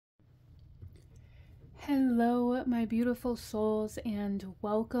Hello, my beautiful souls, and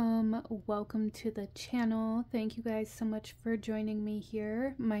welcome to the channel. Thank you guys so much for joining me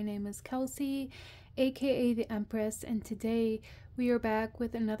here. My name is Kelsey, aka the Empress, and today we are back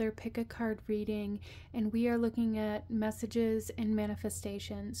with another pick a card reading, and we are looking at messages and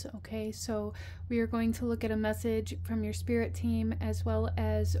manifestations. Okay, so we are going to look at a message from your spirit team as well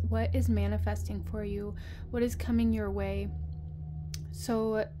as what is manifesting for you, what is coming your way.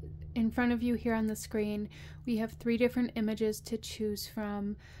 So in front of you here on the screen, we have 3 different images to choose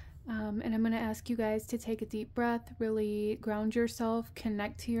from. And I'm going to ask you guys to take a deep breath, really ground yourself,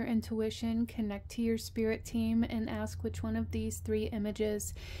 connect to your intuition, connect to your spirit team, and ask which one of these 3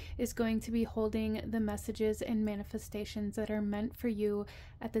 images is going to be holding the messages and manifestations that are meant for you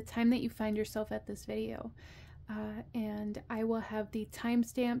at the time that you find yourself at this video. And I will have the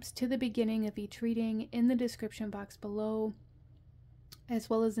timestamps to the beginning of each reading in the description box below, as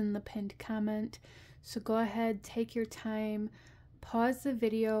well as in the pinned comment. So go ahead, take your time, pause the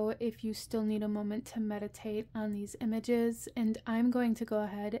video if you still need a moment to meditate on these images, and I'm going to go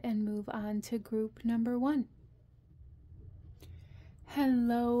ahead and move on to group number 1.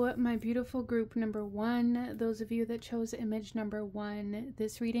 Hello, my beautiful group number 1. Those of you that chose image number 1,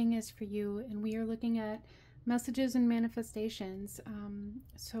 this reading is for you, and we are looking at messages and manifestations.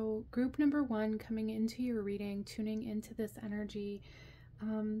 So group number 1 coming into your reading, tuning into this energy.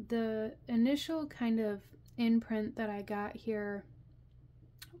 The initial kind of imprint that I got here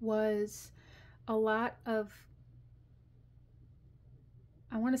was a lot of,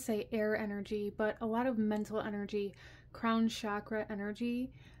 I want to say air energy, but a lot of mental energy, crown chakra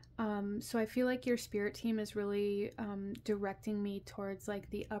energy. So I feel like your spirit team is really directing me towards like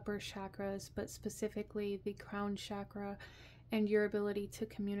the upper chakras, but specifically the crown chakra, and your ability to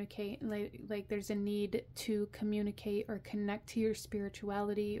communicate. Like there's a need to communicate or connect to your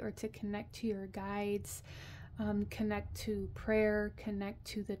spirituality, or to connect to your guides, connect to prayer, connect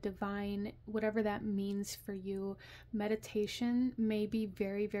to the divine, whatever that means for you. Meditation may be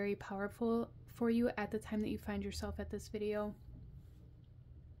very, very powerful for you at the time that you find yourself at this video.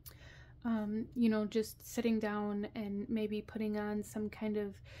 You know, just sitting down and maybe putting on some kind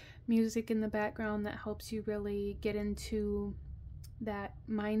of music in the background that helps you really get into that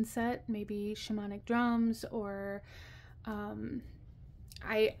mindset, maybe shamanic drums, or I'm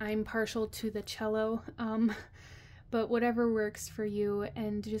partial to the cello, but whatever works for you.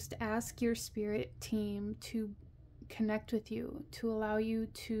 And just ask your spirit team to connect with you, to allow you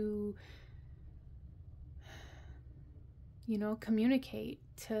to, you know, communicate,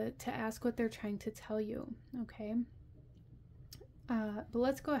 to ask what they're trying to tell you. Okay, but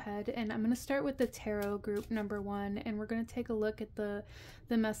let's go ahead, and I'm going to start with the tarot group number 1, and we're going to take a look at the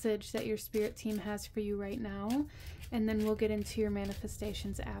message that your spirit team has for you right now, and then we'll get into your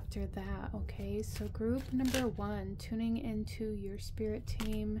manifestations after that. Okay, so group number 1, tuning into your spirit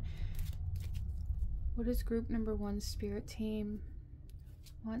team. What does group number 1 spirit team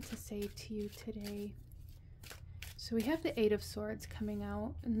want to say to you today? So we have the 8 of Swords coming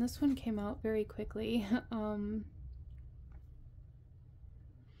out, and this one came out very quickly.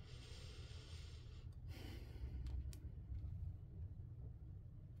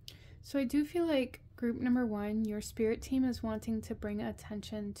 So I do feel like group number 1, your spirit team is wanting to bring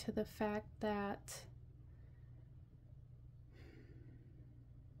attention to the fact that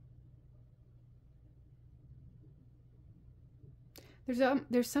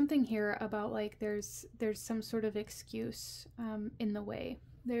there's something here about like there's some sort of excuse in the way.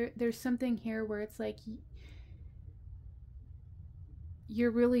 There's something here where it's like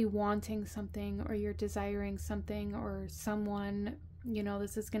you're really wanting something, or you're desiring something, or someone, you know,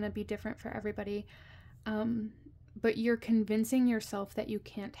 this is going to be different for everybody, but you're convincing yourself that you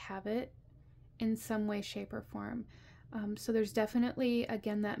can't have it in some way, shape, or form. So there's definitely,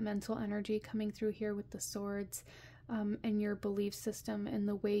 again, that mental energy coming through here with the swords. And your belief system and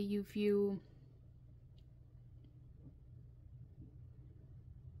the way you view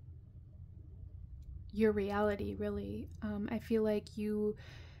your reality, really. I feel like you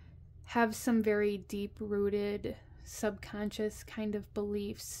have some very deep-rooted subconscious kind of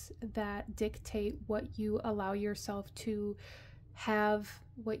beliefs that dictate what you allow yourself to have,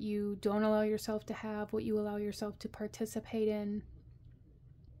 what you don't allow yourself to have, what you allow yourself to participate in,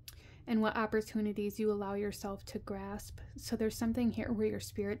 and what opportunities you allow yourself to grasp. So there's something here where your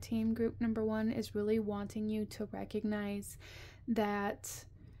spirit team, group number 1, is really wanting you to recognize that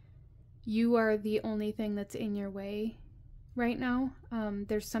you are the only thing that's in your way right now.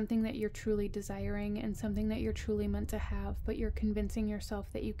 There's something that you're truly desiring and something that you're truly meant to have, but you're convincing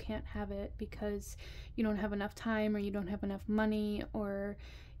yourself that you can't have it because you don't have enough time, or you don't have enough money, or,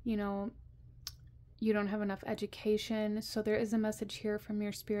 you know, you don't have enough education. So there is a message here from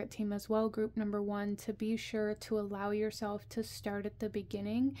your spirit team as well, group number 1, to be sure to allow yourself to start at the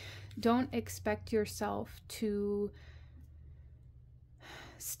beginning. Don't expect yourself to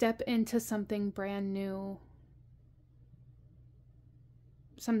step into something brand new,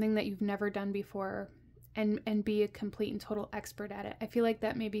 something that you've never done before, and be a complete and total expert at it. I feel like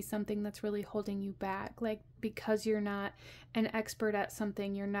that may be something that's really holding you back. Like, because you're not an expert at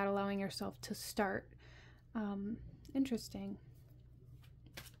something, you're not allowing yourself to start. Interesting.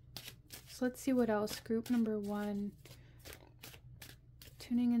 So let's see what else. Group number 1.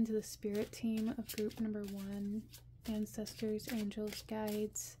 Tuning into the spirit team of group number 1. Ancestors, angels,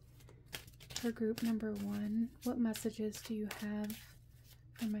 guides. For group number 1, what messages do you have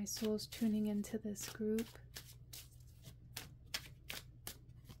for my souls tuning into this group?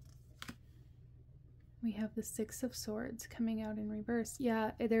 We have the 6 of Swords coming out in reverse.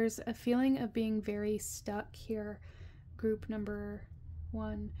 Yeah, there's a feeling of being very stuck here, group number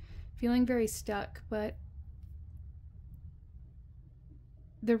 1. Feeling very stuck, but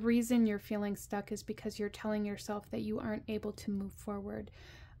the reason you're feeling stuck is because you're telling yourself that you aren't able to move forward.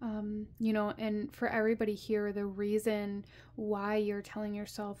 You know, and for everybody here, the reason why you're telling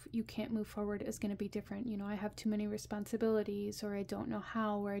yourself you can't move forward is going to be different. You know, I have too many responsibilities, or I don't know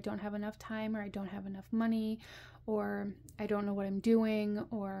how, or I don't have enough time, or I don't have enough money, or I don't know what I'm doing,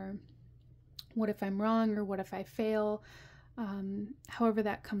 or what if I'm wrong, or what if I fail. However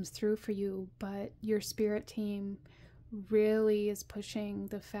that comes through for you, but your spirit team really is pushing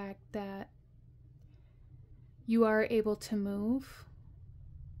the fact that you are able to move.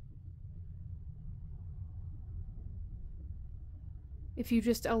 If you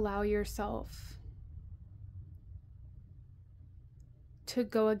just allow yourself to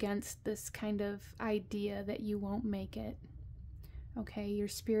go against this kind of idea that you won't make it. Okay, your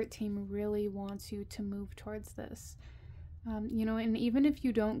spirit team really wants you to move towards this. You know, and even if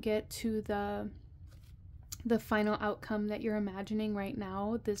you don't get to the final outcome that you're imagining right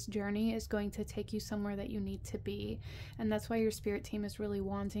now, this journey is going to take you somewhere that you need to be. And that's why your spirit team is really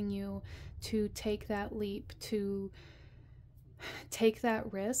wanting you to take that leap, to take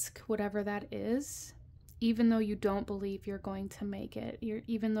that risk, whatever that is, even though you don't believe you're going to make it,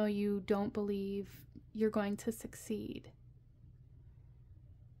 even though you don't believe you're going to succeed.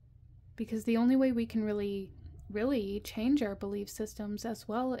 Because the only way we can really change our belief systems as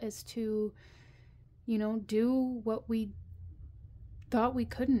well is to, you know, do what we thought we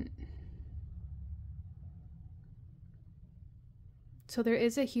couldn't. So there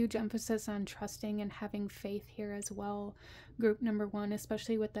is a huge emphasis on trusting and having faith here as well, group number 1,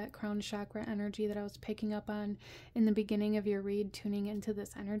 especially with that crown chakra energy that I was picking up on in the beginning of your read, tuning into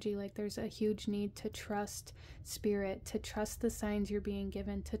this energy. Like, there's a huge need to trust spirit, to trust the signs you're being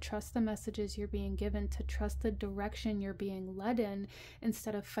given, to trust the messages you're being given, to trust the direction you're being led in,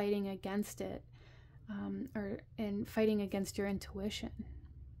 instead of fighting against it, and fighting against your intuition,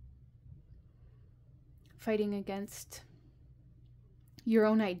 fighting against your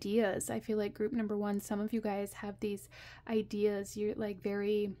own ideas. I feel like group number 1, some of you guys have these ideas. You're like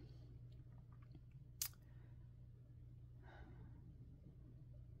very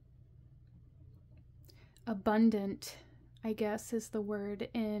abundant, I guess is the word,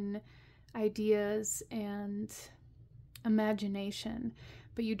 in ideas and imagination,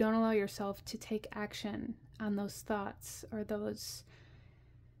 but you don't allow yourself to take action on those thoughts or those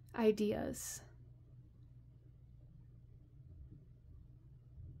ideas.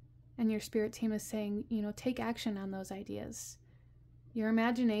 And your spirit team is saying, you know, take action on those ideas. Your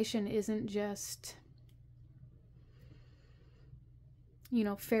imagination isn't just, you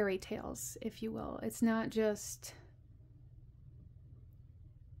know, fairy tales, if you will. It's not just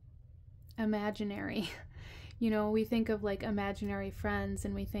imaginary. You know, we think of like imaginary friends,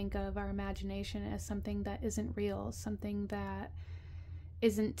 and we think of our imagination as something that isn't real, something that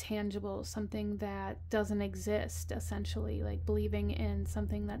isn't tangible, something that doesn't exist, essentially, like believing in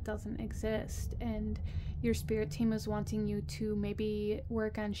something that doesn't exist. And your spirit team is wanting you to maybe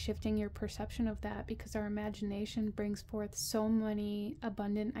work on shifting your perception of that, because our imagination brings forth so many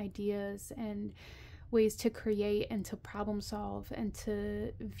abundant ideas and ways to create and to problem solve and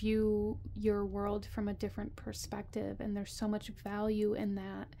to view your world from a different perspective. And there's so much value in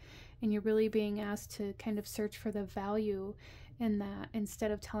that. And you're really being asked to kind of search for the value in that, instead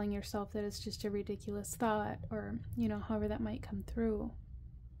of telling yourself that it's just a ridiculous thought, or, you know, however that might come through.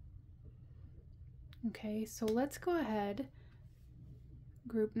 Okay, so let's go ahead,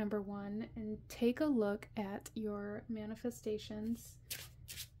 group number 1, and take a look at your manifestations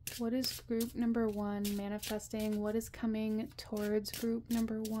What is group number 1 manifesting? What is coming towards group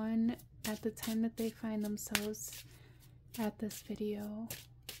number 1 at the time that they find themselves at this video?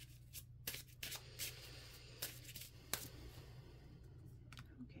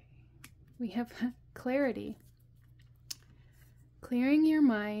 Okay. We have clarity. Clearing your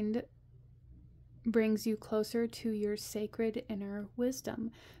mind brings you closer to your sacred inner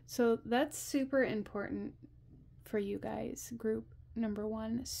wisdom. So that's super important for you guys. Group number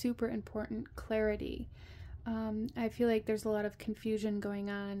 1, super important, clarity. I feel like there's a lot of confusion going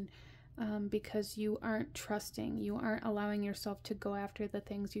on because you aren't trusting. You aren't allowing yourself to go after the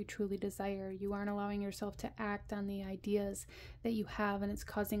things you truly desire. You aren't allowing yourself to act on the ideas that you have, and it's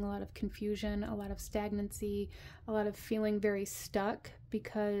causing a lot of confusion, a lot of stagnancy, a lot of feeling very stuck,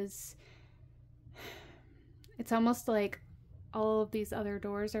 because it's almost like all of these other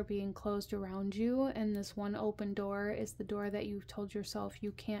doors are being closed around you, and this one open door is the door that you've told yourself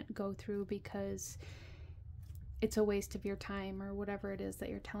you can't go through because it's a waste of your time, or whatever it is that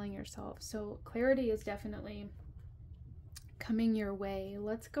you're telling yourself. So clarity is definitely coming your way.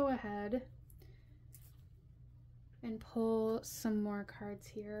 Let's go ahead and pull some more cards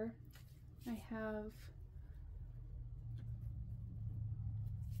here. I have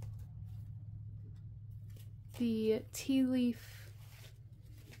the tea leaf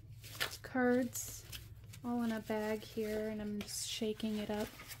cards all in a bag here, and I'm just shaking it up.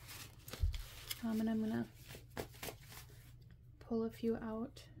 And I'm gonna pull a few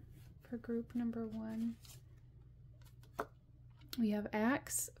out for group number 1. We have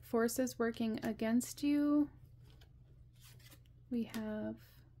Axe, forces working against you. We have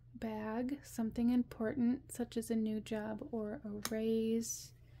Bag, something important such as a new job or a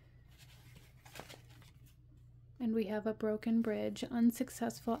raise. And we have a Broken Bridge,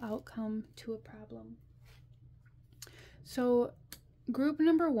 unsuccessful outcome to a problem. So group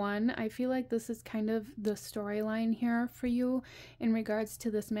number 1, I feel like this is kind of the storyline here for you in regards to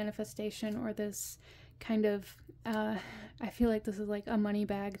this manifestation, or this kind of, I feel like this is like a money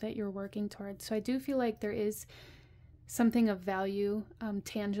bag that you're working towards. So I do feel like there is something of value,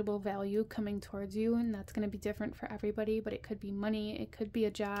 tangible value coming towards you, and that's going to be different for everybody, but it could be money, it could be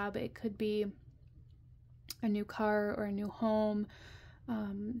a job, it could be a new car or a new home.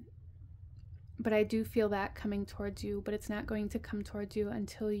 But I do feel that coming towards you, but it's not going to come towards you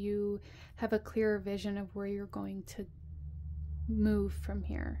until you have a clearer vision of where you're going to move from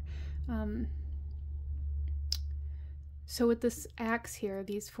here. So with this Axe here,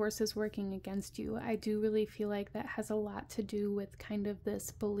 these forces working against you, I do really feel like that has a lot to do with kind of this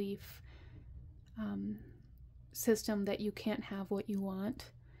belief system that you can't have what you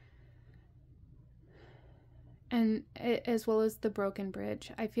want. And as well as the Broken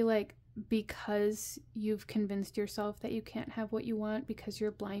Bridge, I feel like because you've convinced yourself that you can't have what you want, because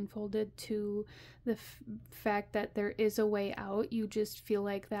you're blindfolded to the fact that there is a way out, you just feel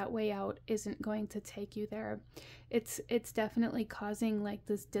like that way out isn't going to take you there. It's definitely causing like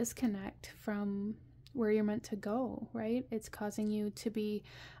this disconnect from where you're meant to go, right? It's causing you to be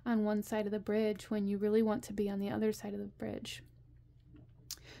on one side of the bridge when you really want to be on the other side of the bridge.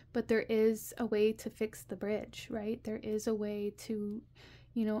 But there is a way to fix the bridge, right? There is a way to,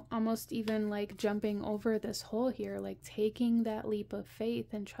 you know, almost even like jumping over this hole here, like taking that leap of faith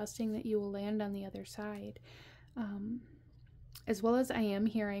and trusting that you will land on the other side. As well as I am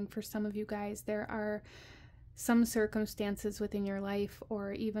hearing for some of you guys, there are some circumstances within your life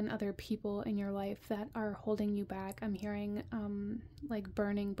or even other people in your life that are holding you back. I'm hearing like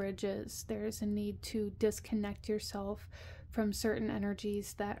burning bridges. There's a need to disconnect yourself from certain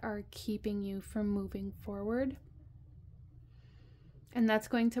energies that are keeping you from moving forward. And that's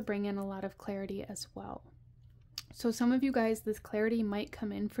going to bring in a lot of clarity as well. So some of you guys, this clarity might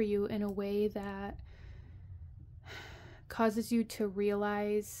come in for you in a way that causes you to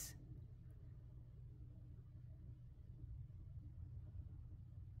realize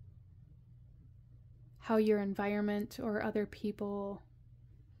how your environment or other people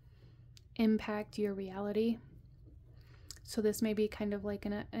impact your reality. So this may be kind of like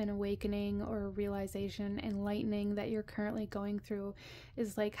an awakening or a realization, enlightening that you're currently going through,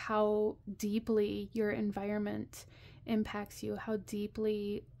 is like how deeply your environment impacts you, how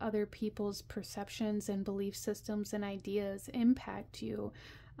deeply other people's perceptions and belief systems and ideas impact you.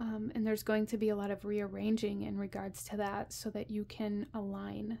 And there's going to be a lot of rearranging in regards to that so that you can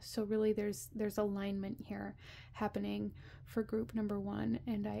align. So really there's alignment here happening for group number 1,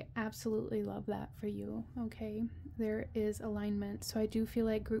 and I absolutely love that for you. Okay, there is alignment. So I do feel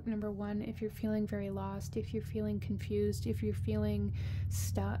like group number 1, if you're feeling very lost, if you're feeling confused, if you're feeling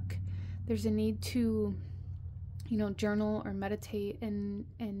stuck, there's a need to, you know, journal or meditate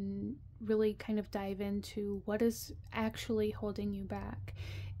and really kind of dive into what is actually holding you back.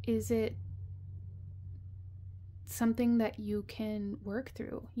 Is it something that you can work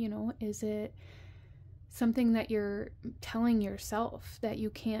through? You know, is it something that you're telling yourself that you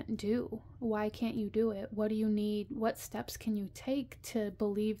can't do? Why can't you do it? What do you need? What steps can you take to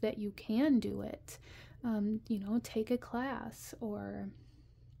believe that you can do it? You know, take a class, or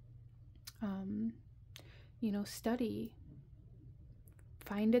you know, study,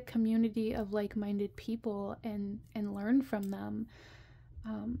 find a community of like-minded people and learn from them.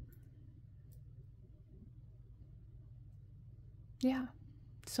 Yeah.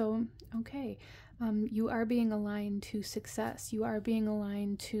 So, okay. You are being aligned to success. You are being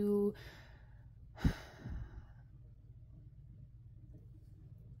aligned to,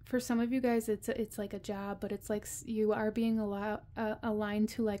 for some of you guys, it's like a job, but it's like you are being aligned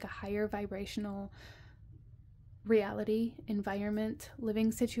to like a higher vibrational reality, environment,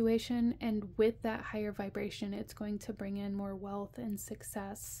 living situation. And with that higher vibration, it's going to bring in more wealth and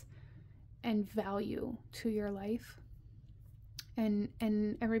success and value to your life. And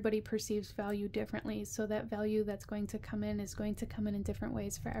everybody perceives value differently, so that value that's going to come in is going to come in different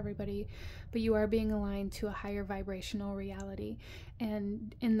ways for everybody. But you are being aligned to a higher vibrational reality,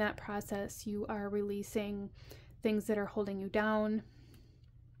 and in that process you are releasing things that are holding you down,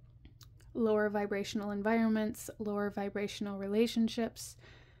 lower vibrational environments, lower vibrational relationships.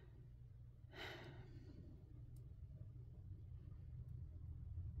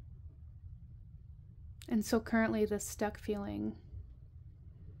 And so currently this stuck feeling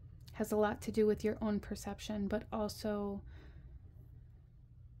has a lot to do with your own perception, but also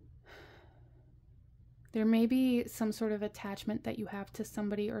there may be some sort of attachment that you have to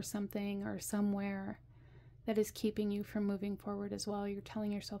somebody or something or somewhere that is keeping you from moving forward as well. You're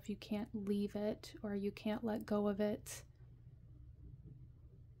telling yourself you can't leave it, or you can't let go of it.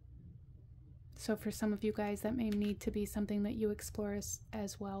 So for some of you guys, that may need to be something that you explore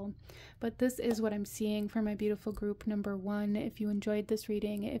as well. But this is what I'm seeing for my beautiful group number 1. If you enjoyed this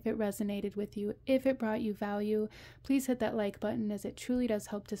reading, if it resonated with you, if it brought you value, please hit that like button, as it truly does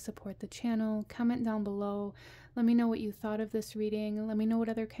help to support the channel. Comment down below. Let me know what you thought of this reading. Let me know what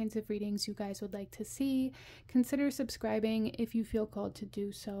other kinds of readings you guys would like to see. Consider subscribing if you feel called to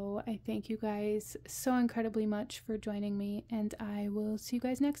do so. I thank you guys so incredibly much for joining me, and I will see you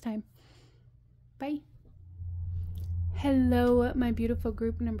guys next time. Bye. Hello, my beautiful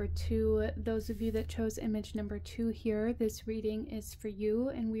group number 2. Those of you that chose image number 2 here, this reading is for you,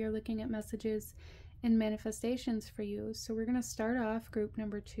 and we are looking at messages and manifestations for you. So we're going to start off group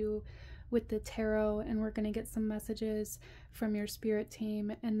number 2 with the tarot, and we're going to get some messages from your spirit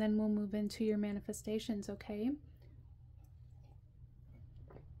team, and then we'll move into your manifestations, okay?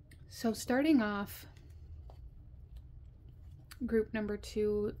 So starting off, group number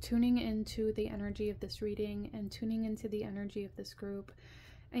 2, tuning into the energy of this reading and tuning into the energy of this group,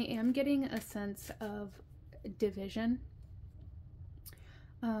 I am getting a sense of division,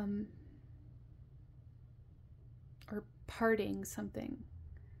 or parting something,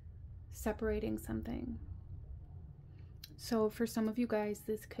 separating something. So for some of you guys,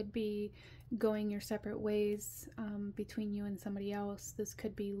 this could be going your separate ways between you and somebody else. This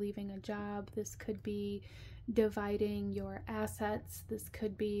could be leaving a job. This could be dividing your assets. This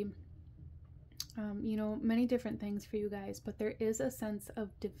could be, you know, many different things for you guys, but there is a sense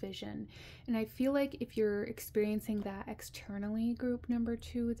of division. And I feel like if you're experiencing that externally, group number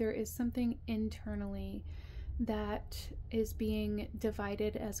 2, there is something internally that is being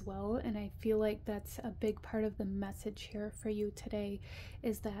divided as well. And I feel like that's a big part of the message here for you today,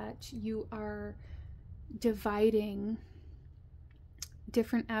 is that you are dividing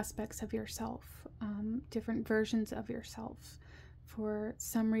different aspects of yourself, different versions of yourself for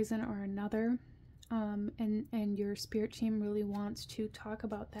some reason or another. And your spirit team really wants to talk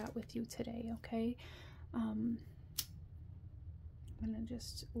about that with you today, okay? I'm gonna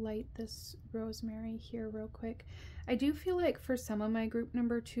just light this rosemary here real quick. I do feel like for some of my group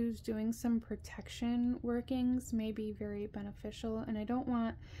number 2s, doing some protection workings may be very beneficial, and I don't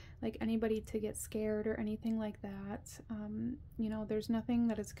want like anybody to get scared or anything like that. You know, there's nothing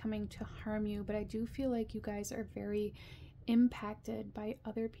that is coming to harm you, but I do feel like you guys are very impacted by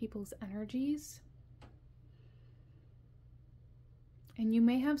other people's energies. And you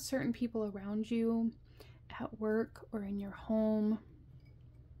may have certain people around you at work or in your home,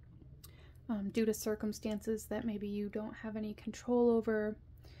 due to circumstances that maybe you don't have any control over,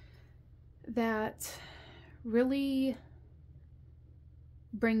 that really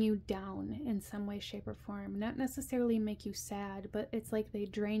bring you down in some way, shape, or form. Not necessarily make you sad, but it's like they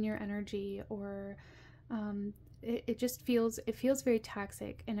drain your energy, or it just feels, it feels very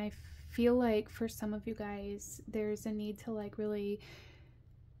toxic. And I feel like for some of you guys, there's a need to like really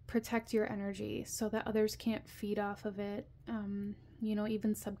protect your energy so that others can't feed off of it, you know,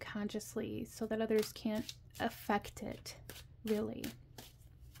 even subconsciously, so that others can't affect it, really.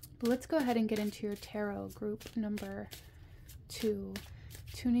 But let's go ahead and get into your tarot group number 2.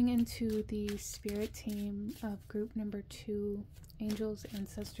 Tuning into the spirit team of group number 2, angels,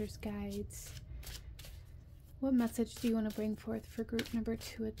 ancestors, guides. What message do you want to bring forth for group number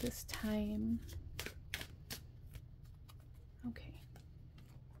 2 at this time? Okay.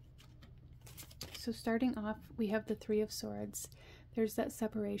 So starting off, we have the 3 of Swords. There's that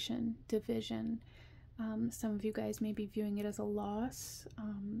separation, division. Some of you guys may be viewing it as a loss.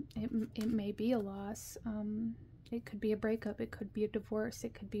 It may be a loss. It could be a breakup. It could be a divorce.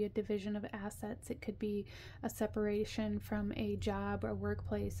 It could be a division of assets. It could be a separation from a job, a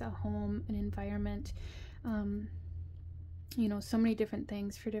workplace, a home, an environment. You know, so many different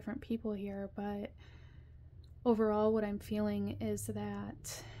things for different people here. But overall, what I'm feeling is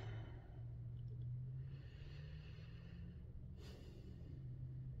that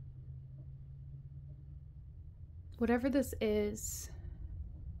whatever this is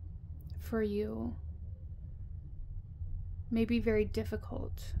for you may be very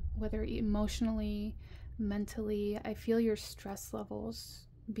difficult, whether emotionally, mentally. I feel your stress levels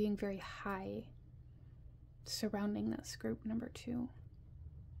being very high surrounding this group number 2.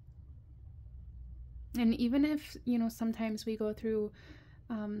 And even if, you know, sometimes we go through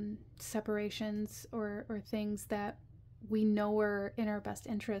separations or things that we know are in our best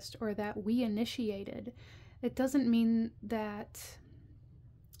interest or that we initiated, it doesn't mean that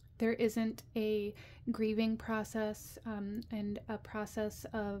there isn't a grieving process and a process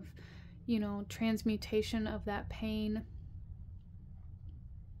of, you know, transmutation of that pain.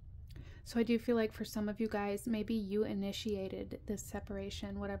 So I do feel like for some of you guys, maybe you initiated this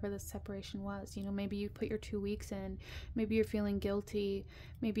separation, whatever this separation was. You know, maybe you put your 2 weeks in. Maybe you're feeling guilty.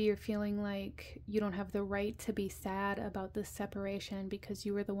 Maybe you're feeling like you don't have the right to be sad about this separation because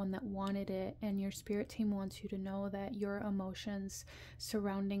you were the one that wanted it. And your spirit team wants you to know that your emotions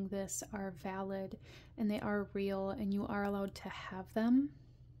surrounding this are valid and they are real and you are allowed to have them.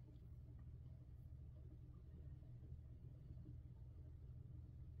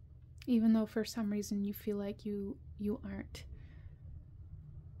 Even though for some reason you feel like you aren't.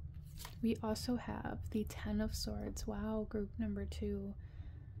 We also have the 10 of Swords. Wow, group number 2.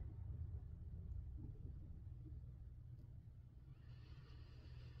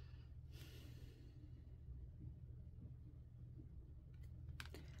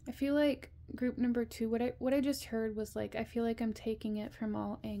 I feel like group number 2, what I just heard was like, I feel like I'm taking it from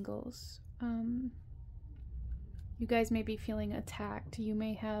all angles. You guys may be feeling attacked. You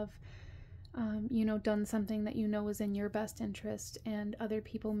may have you know, done something that you know is in your best interest, and other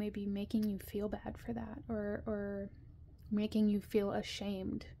people may be making you feel bad for that, or making you feel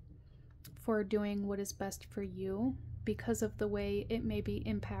ashamed for doing what is best for you because of the way it maybe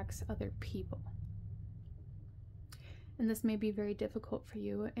impacts other people. And this may be very difficult for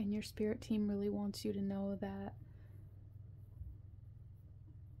you, and your spirit team really wants you to know that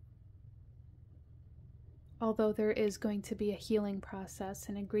although there is going to be a healing process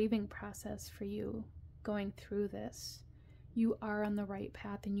and a grieving process for you going through this, you are on the right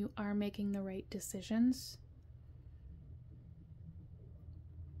path and you are making the right decisions.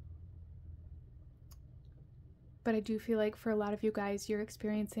 But I do feel like for a lot of you guys, you're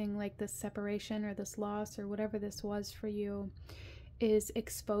experiencing like this separation or this loss or whatever this was for you is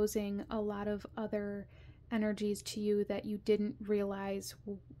exposing a lot of other energies to you that you didn't realize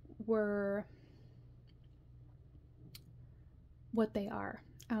were what they are.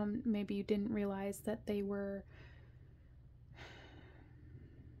 Maybe you didn't realize that they were.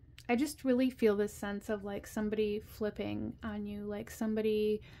 I just really feel this sense of like somebody flipping on you, like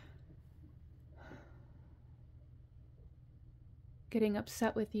somebody getting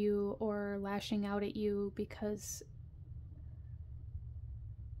upset with you or lashing out at you because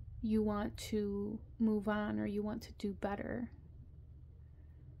you want to move on or you want to do better.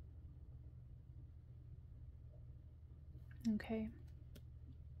 Okay.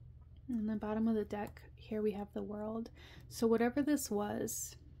 And the bottom of the deck, here we have the World. So whatever this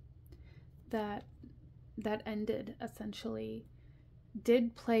was that ended, essentially,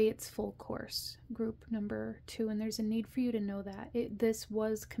 did play its full course, group number 2. And there's a need for you to know that. This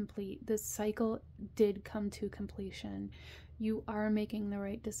was complete. This cycle did come to completion. You are making the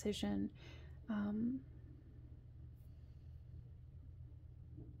right decision.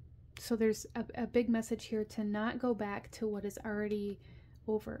 So there's a big message here to not go back to what is already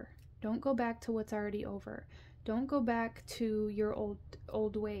over. Don't go back to what's already over. Don't go back to your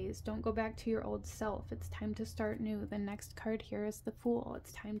old ways. Don't go back to your old self. It's time to start new. The next card here is the Fool.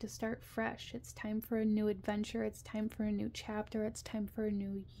 It's time to start fresh. It's time for a new adventure. It's time for a new chapter. It's time for a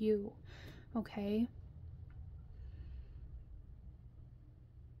new you. Okay?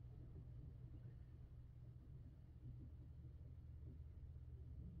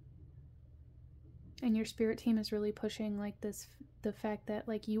 And your spirit team is really pushing like this, the fact that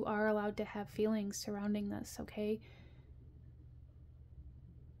like you are allowed to have feelings surrounding this, okay?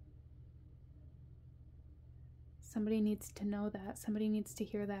 Somebody needs to know that. Somebody needs to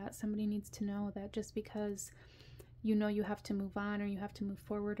hear that. Somebody needs to know that just because you know you have to move on, or you have to move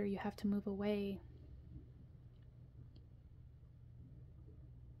forward, or you have to move away,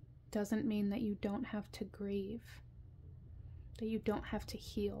 doesn't mean that you don't have to grieve, that you don't have to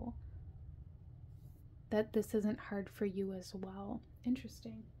heal, that this isn't hard for you as well.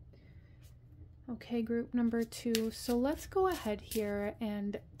 Interesting. Okay, group number 2. So let's go ahead here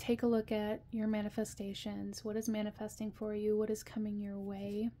and take a look at your manifestations. What is manifesting for you? What is coming your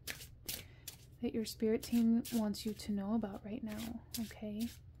way that your spirit team wants you to know about right now? Okay.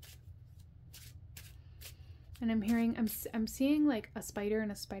 And I'm hearing, I'm seeing like a spider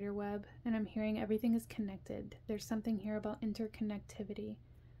and a spider web, and I'm hearing everything is connected. There's something here about interconnectivity.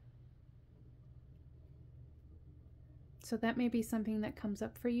 So that may be something that comes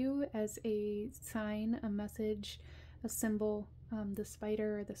up for you as a sign, a message, a symbol, the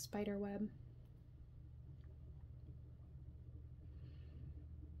spider or the spider web.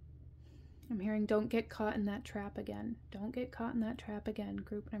 I'm hearing don't get caught in that trap again. Don't get caught in that trap again,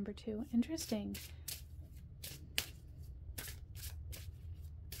 group number 2. Interesting.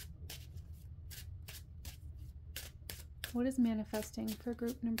 What is manifesting for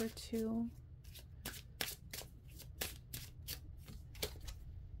group number 2?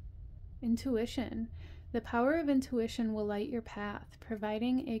 Intuition. The power of intuition will light your path,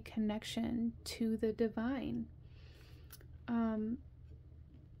 providing a connection to the divine.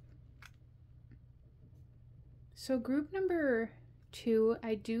 So group number 2,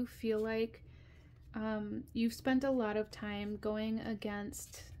 I do feel like you've spent a lot of time going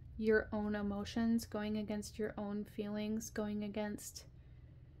against your own emotions, going against your own feelings, going against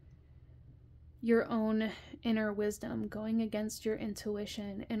your own inner wisdom, going against your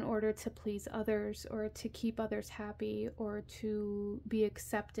intuition in order to please others, or to keep others happy, or to be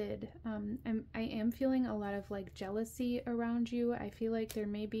accepted. I am feeling a lot of like jealousy around you. I feel like there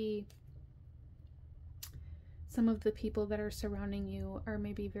may be some of the people that are surrounding you are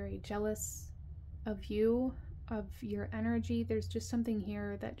maybe very jealous of you, of your energy. There's just something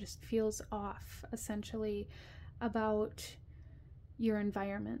here that just feels off, essentially, about your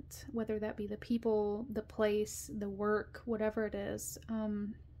environment, whether that be the people, the place, the work, whatever it is.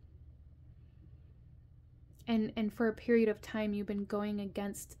 And for a period of time, you've been going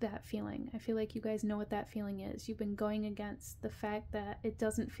against that feeling. I feel like you guys know what that feeling is. You've been going against the fact that it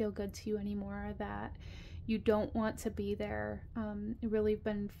doesn't feel good to you anymore, that you don't want to be there. Really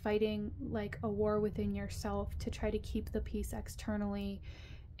been fighting like a war within yourself to try to keep the peace externally.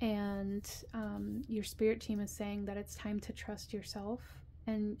 And your spirit team is saying that it's time to trust yourself,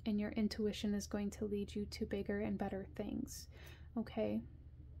 and your intuition is going to lead you to bigger and better things. Okay?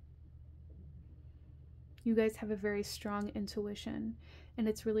 You guys have a very strong intuition, and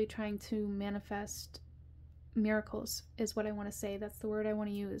it's really trying to manifest miracles, is what I want to say. That's the word I want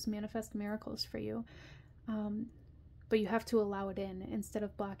to use. Manifest miracles for you. But you have to allow it in instead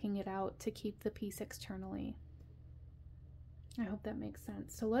of blocking it out to keep the peace externally. I hope that makes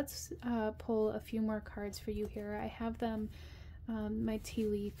sense. So let's pull a few more cards for you here. I have them, my tea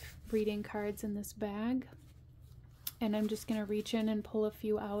leaf reading cards in this bag. And I'm just going to reach in and pull a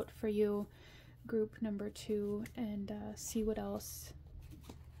few out for you, group number 2, and see what else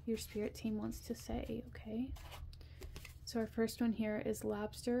your spirit team wants to say, okay? So our first one here is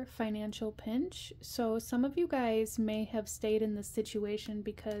Lobster, Financial Pinch. So some of you guys may have stayed in this situation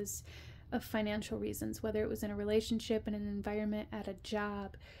because of financial reasons, whether it was in a relationship, in an environment, at a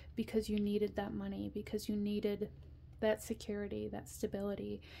job, because you needed that money, because you needed that security, that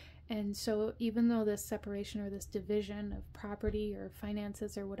stability. And so even though this separation or this division of property or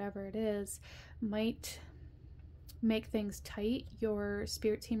finances or whatever it is might make things tight, your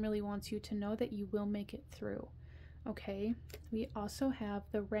spirit team really wants you to know that you will make it through. Okay, we also have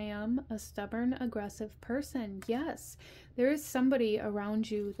the Ram, a stubborn, aggressive person. Yes, there is somebody around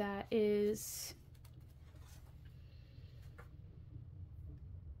you that is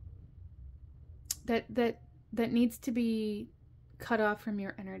that needs to be cut off from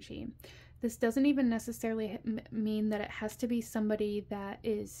your energy. This doesn't even necessarily mean that it has to be somebody that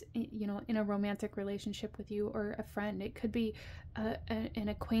is, you know, in a romantic relationship with you or a friend. It could be an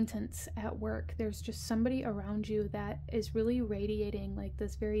acquaintance at work. There's just somebody around you that is really radiating like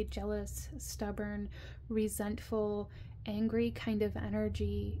this very jealous, stubborn, resentful, angry kind of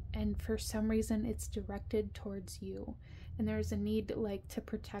energy. And for some reason, it's directed towards you. And there's a need like to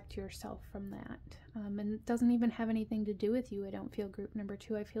protect yourself from that. And it doesn't even have anything to do with you, I don't feel, group number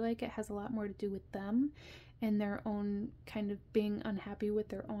 2. I feel like it has a lot more to do with them and their own kind of being unhappy with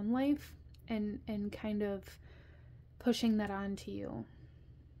their own life and kind of pushing that onto you.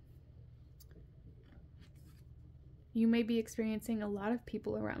 You may be experiencing a lot of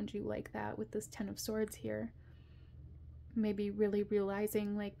people around you like that with this 10 of Swords here. Maybe really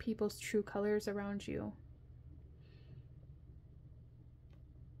realizing like people's true colors around you.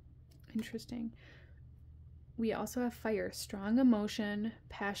 Interesting. We also have fire, strong emotion,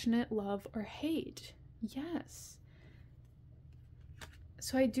 passionate love, or hate. Yes.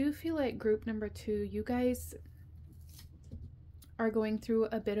 So I do feel like group number 2, you guys are going through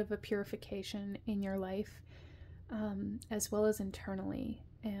a bit of a purification in your life, as well as internally.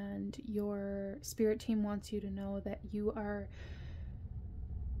 And your spirit team wants you to know that you're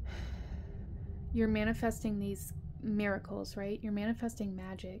manifesting these miracles, right? You're manifesting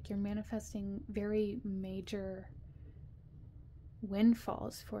magic. You're manifesting very major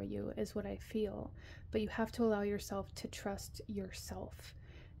windfalls for you is what I feel. But you have to allow yourself to trust yourself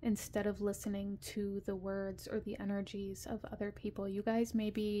instead of listening to the words or the energies of other people. You guys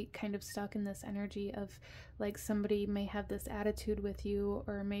may be kind of stuck in this energy of like somebody may have this attitude with you,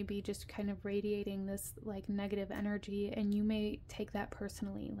 or maybe just kind of radiating this like negative energy, and you may take that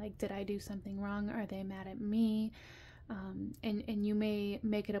personally. Like, did I do something wrong? Are they mad at me? And you may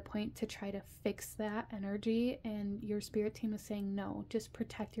make it a point to try to fix that energy, and your spirit team is saying no, just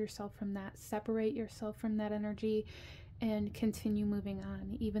protect yourself from that, separate yourself from that energy, and continue moving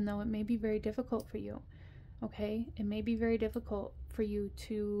on, even though it may be very difficult for you. Okay, it may be very difficult for you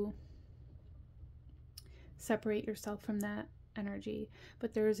to separate yourself from that energy,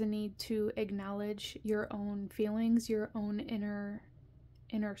 but there is a need to acknowledge your own feelings, your own inner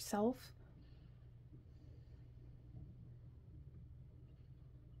self,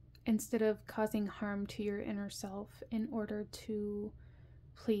 instead of causing harm to your inner self in order to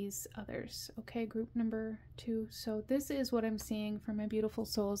please others. Okay, group number 2. So this is what I'm seeing for my beautiful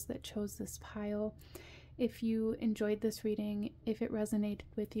souls that chose this pile. If you enjoyed this reading, if it resonated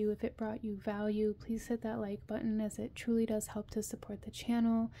with you, if it brought you value, please hit that like button, as it truly does help to support the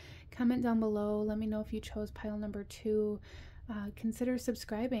channel. Comment down below, let me know if you chose pile number 2. Consider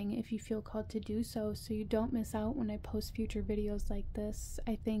subscribing if you feel called to do so you don't miss out when I post future videos like this.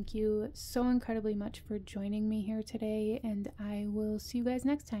 I thank you so incredibly much for joining me here today, and I will see you guys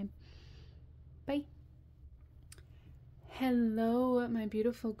next time. Bye. Hello, my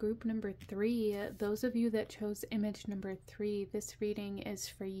beautiful group number 3. Those of you that chose image number 3, this reading is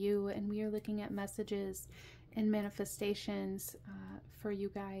for you, and we are looking at messages and manifestations for you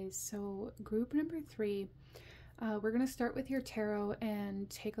guys. So group number 3, we're going to start with your tarot and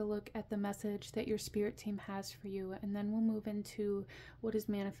take a look at the message that your spirit team has for you, and then we'll move into what is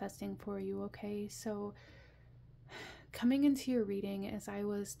manifesting for you, okay? So coming into your reading, as I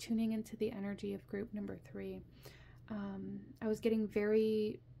was tuning into the energy of group number 3, I was getting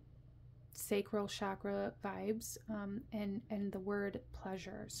very sacral chakra vibes, and the word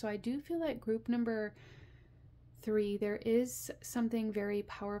pleasure. So I do feel like group number 3, there is something very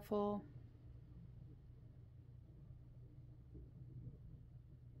powerful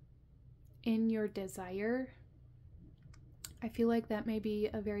in your desire. I feel like that may be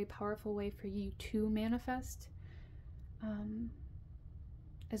a very powerful way for you to manifest,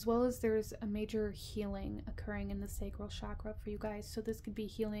 as well as there's a major healing occurring in the sacral chakra for you guys. So this could be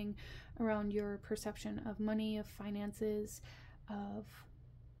healing around your perception of money, of finances, of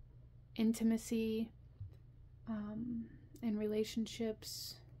intimacy, and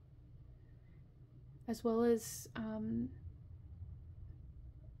relationships, as well as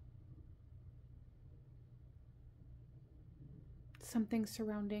something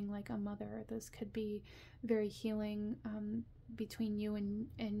surrounding like a mother. This could be very healing between you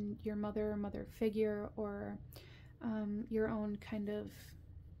and your mother or mother figure, or your own kind of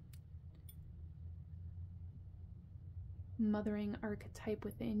mothering archetype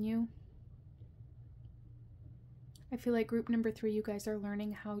within you. I feel like group number 3, you guys are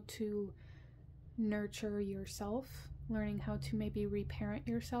learning how to nurture yourself, learning how to maybe reparent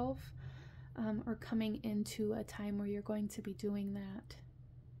yourself, or coming into a time where you're going to be doing that.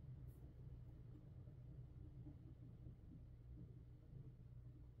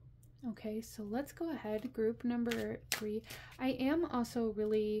 Okay, so let's go ahead. Group number 3. I am also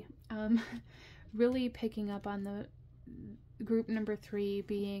really, really picking up on the group number 3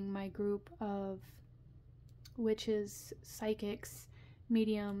 being my group of witches, psychics,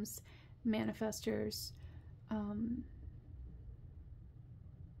 mediums, manifestors,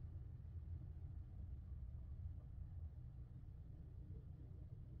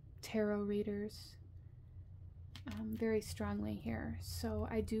 tarot readers, very strongly here. So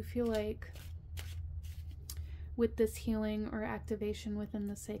I do feel like with this healing or activation within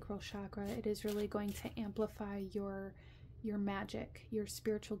the sacral chakra, it is really going to amplify your magic, your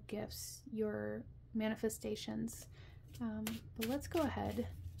spiritual gifts, your manifestations. But let's go ahead,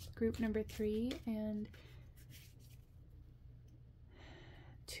 group number 3, and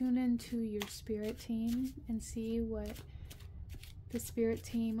tune into your spirit team and see what the spirit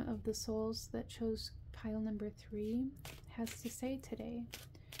team of the souls that chose pile number 3 has to say today.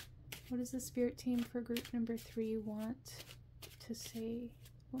 What does the spirit team for group number 3 want to say?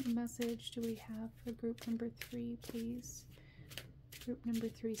 What message do we have for group number 3, please? Group number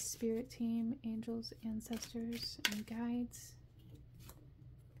 3 spirit team, angels, ancestors, and guides.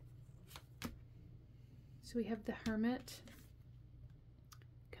 So we have the Hermit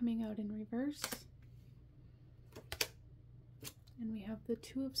coming out in reverse. And we have the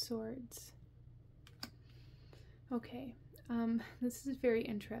Two of Swords. Okay, this is very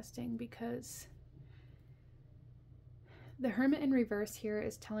interesting because the Hermit in reverse here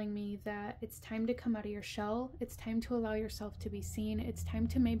is telling me that it's time to come out of your shell. It's time to allow yourself to be seen. It's time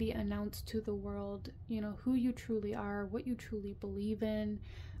to maybe announce to the world, you know, who you truly are, what you truly believe in,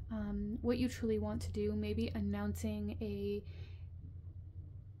 what you truly want to do. Maybe announcing a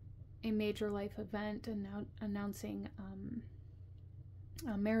major life event, announcing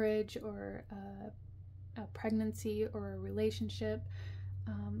a marriage or a pregnancy or a relationship,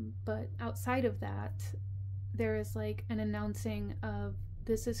 but outside of that, there is like an announcing of,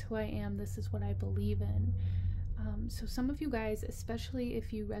 this is who I am, this is what I believe in. So some of you guys, especially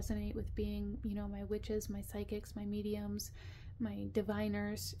if you resonate with being, you know, my witches, my psychics, my mediums, my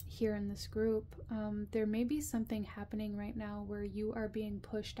diviners here in this group, there may be something happening right now where you are being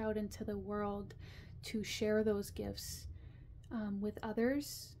pushed out into the world to share those gifts with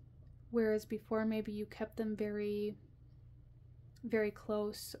others, whereas before maybe you kept them very, very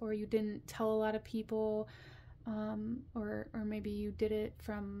close, or you didn't tell a lot of people, or maybe you did it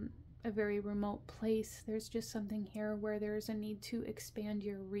from a very remote place. There's just something here where there's a need to expand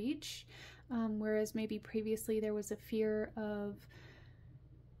your reach, whereas maybe previously there was a fear of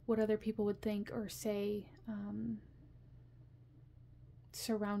what other people would think or say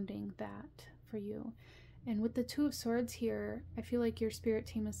surrounding that for you. And with the Two of Swords here, I feel like your spirit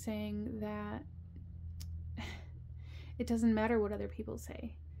team is saying that it doesn't matter what other people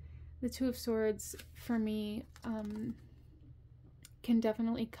say. The Two of Swords, for me, can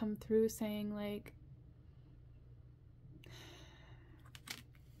definitely come through saying, like,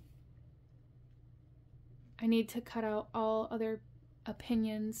 I need to cut out all other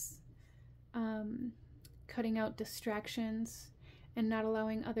opinions, cutting out distractions, and not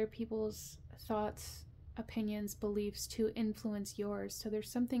allowing other people's thoughts, opinions, beliefs to influence yours. So there's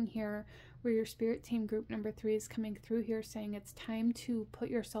something here where your spirit team group number 3 is coming through here saying it's time to put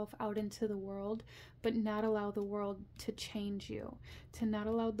yourself out into the world, but not allow the world to change you, to not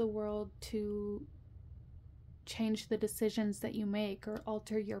allow the world to change the decisions that you make or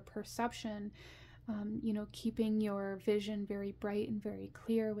alter your perception. You know, keeping your vision very bright and very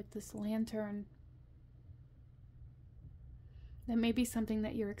clear with this lantern. That may be something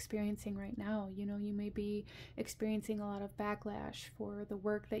that you're experiencing right now. You know, you may be experiencing a lot of backlash for the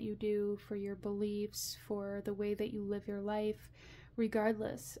work that you do, for your beliefs, for the way that you live your life,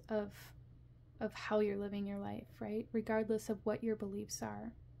 regardless of how you're living your life, right? Regardless of what your beliefs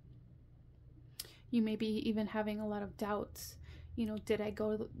are. You may be even having a lot of doubts. You know, did I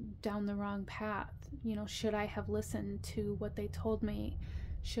go down the wrong path? You know, should I have listened to what they told me?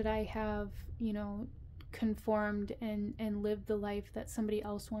 Should I have, you know, conformed and lived the life that somebody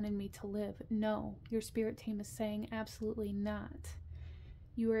else wanted me to live? No, your spirit team is saying absolutely not.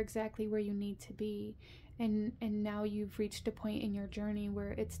 You are exactly where you need to be. And now you've reached a point in your journey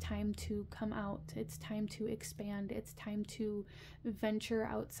where it's time to come out. It's time to expand. It's time to venture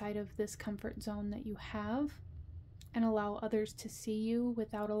outside of this comfort zone that you have and allow others to see you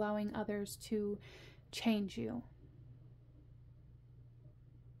without allowing others to change you,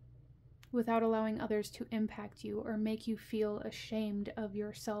 without allowing others to impact you or make you feel ashamed of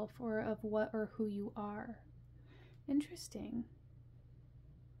yourself or of what or who you are. Interesting.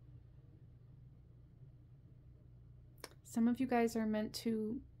 Some of you guys are meant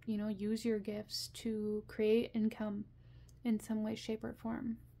to, you know, use your gifts to create income in some way, shape, or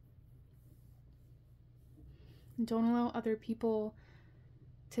form. And don't allow other people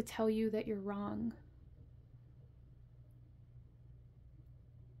to tell you that you're wrong.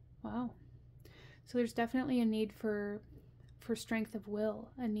 Wow. So there's definitely a need for strength of will,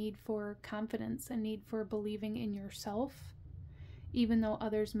 a need for confidence, a need for believing in yourself, even though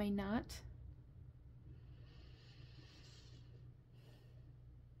others may not.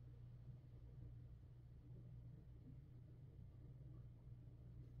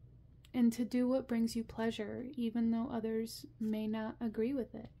 And to do what brings you pleasure, even though others may not agree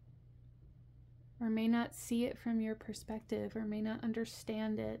with it, or may not see it from your perspective, or may not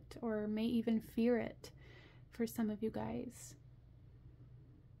understand it, or may even fear it for some of you guys.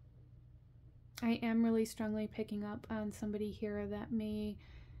 I am really strongly picking up on somebody here that may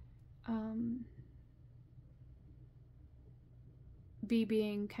be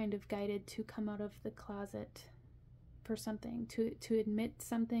being kind of guided to come out of the closet for something, to admit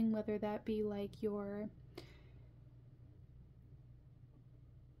something, whether that be like your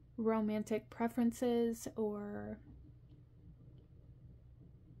romantic preferences or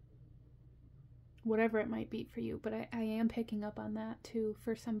whatever it might be for you. But I am picking up on that too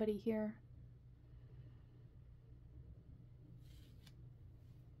for somebody here.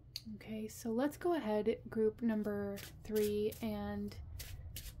 Okay, so let's go ahead, group number 3, and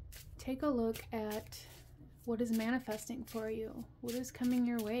take a look at what is manifesting for you. What is coming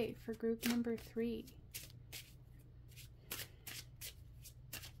your way for group number 3?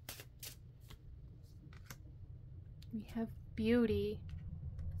 We have beauty.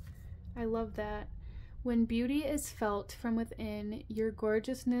 I love that. When beauty is felt from within, your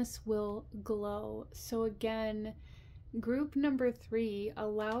gorgeousness will glow. So again, group number 3,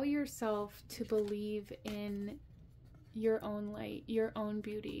 allow yourself to believe in your own light, your own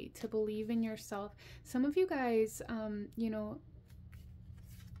beauty, to believe in yourself. Some of you guys, you know,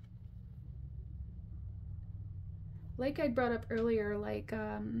 like I brought up earlier, like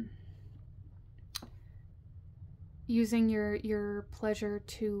using your pleasure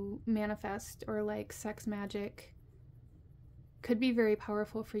to manifest, or like sex magic could be very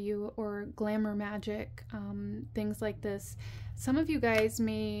powerful for you, or glamour magic, things like this. Some of you guys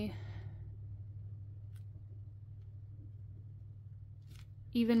may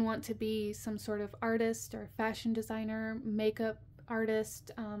even want to be some sort of artist or fashion designer, makeup artist,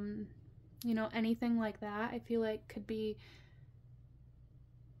 you know, anything like that. I feel like could be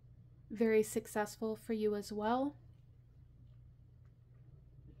very successful for you as well.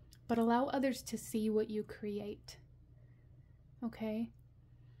 But allow others to see what you create. Okay?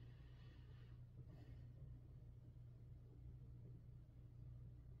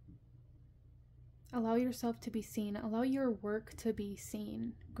 Allow yourself to be seen. Allow your work to be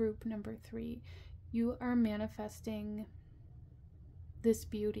seen. Group number 3. You are manifesting this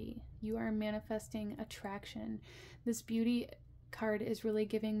beauty. You are manifesting attraction. This beauty card is really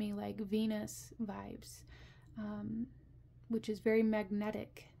giving me like Venus vibes, which is very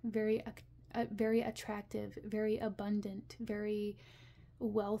magnetic, very attractive, very abundant, very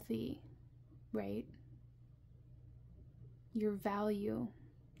wealthy, right? Your value.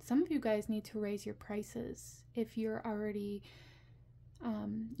 Some of you guys need to raise your prices if you're already,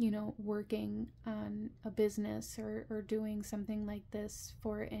 you know, working on a business or doing something like this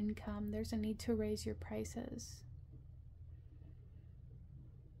for income. There's a need to raise your prices.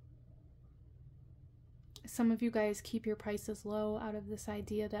 Some of you guys keep your prices low out of this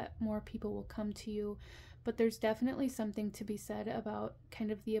idea that more people will come to you, but there's definitely something to be said about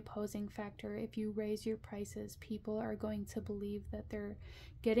kind of the opposing factor. If you raise your prices, people are going to believe that they're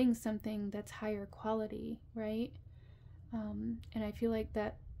getting something that's higher quality, right? And I feel like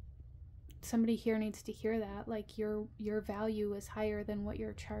that somebody here needs to hear that, like your value is higher than what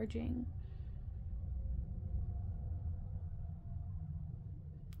you're charging.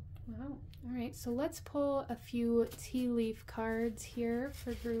 Wow. All right, so let's pull a few tea leaf cards here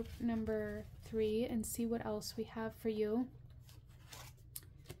for group number 3 and see what else we have for you.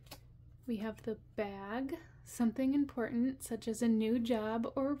 We have the bag, something important such as a new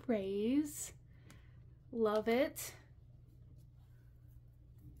job or raise. Love it.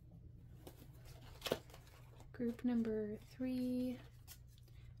 Group number 3,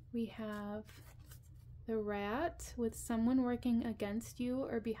 we have the rat with someone working against you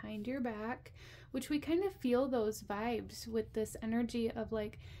or behind your back, which we kind of feel those vibes with this energy of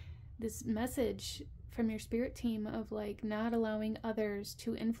like this message from your spirit team of like not allowing others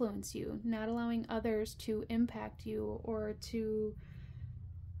to influence you, not allowing others to impact you or to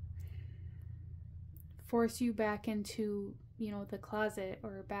force you back into, you know, the closet,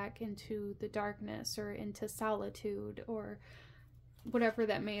 or back into the darkness, or into solitude, or whatever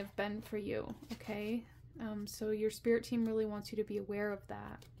that may have been for you, okay? So your spirit team really wants you to be aware of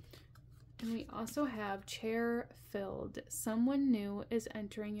that. And we also have chair filled. Someone new is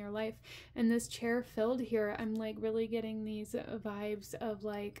entering your life. And this chair filled here, I'm like really getting these vibes of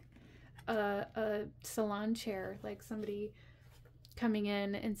like a salon chair, like somebody coming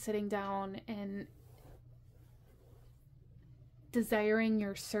in and sitting down and desiring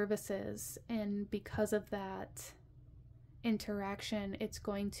your services. And because of that interaction, it's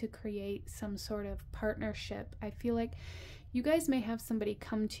going to create some sort of partnership. I feel like you guys may have somebody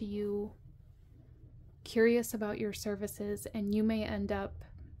come to you curious about your services, and you may end up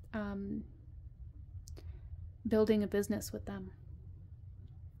building a business with them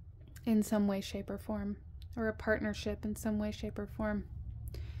in some way, shape, or form, or a partnership in some way, shape, or form.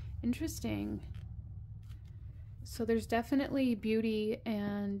 Interesting. So there's definitely beauty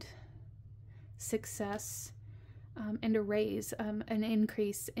and success, and a raise, an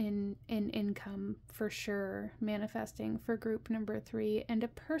increase in income for sure, manifesting for group number 3, and a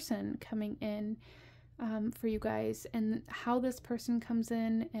person coming in for you guys. And how this person comes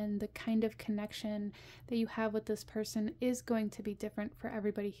in and the kind of connection that you have with this person is going to be different for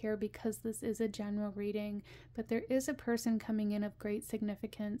everybody here, because this is a general reading. But there is a person coming in of great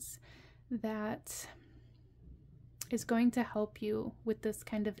significance that is going to help you with this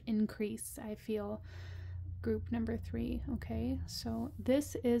kind of increase, I feel, group number 3. Okay, so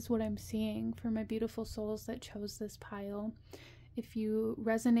this is what I'm seeing for my beautiful souls that chose this pile. If you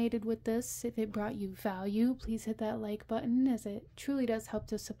resonated with this, if it brought you value, please hit that like button, as it truly does help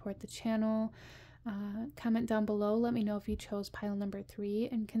to support the channel. Comment down below, let me know if you chose pile number 3,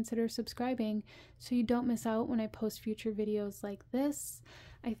 and consider subscribing so you don't miss out when I post future videos like this.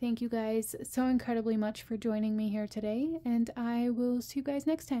 I thank you guys so incredibly much for joining me here today, and I will see you guys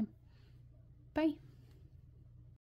next time. Bye.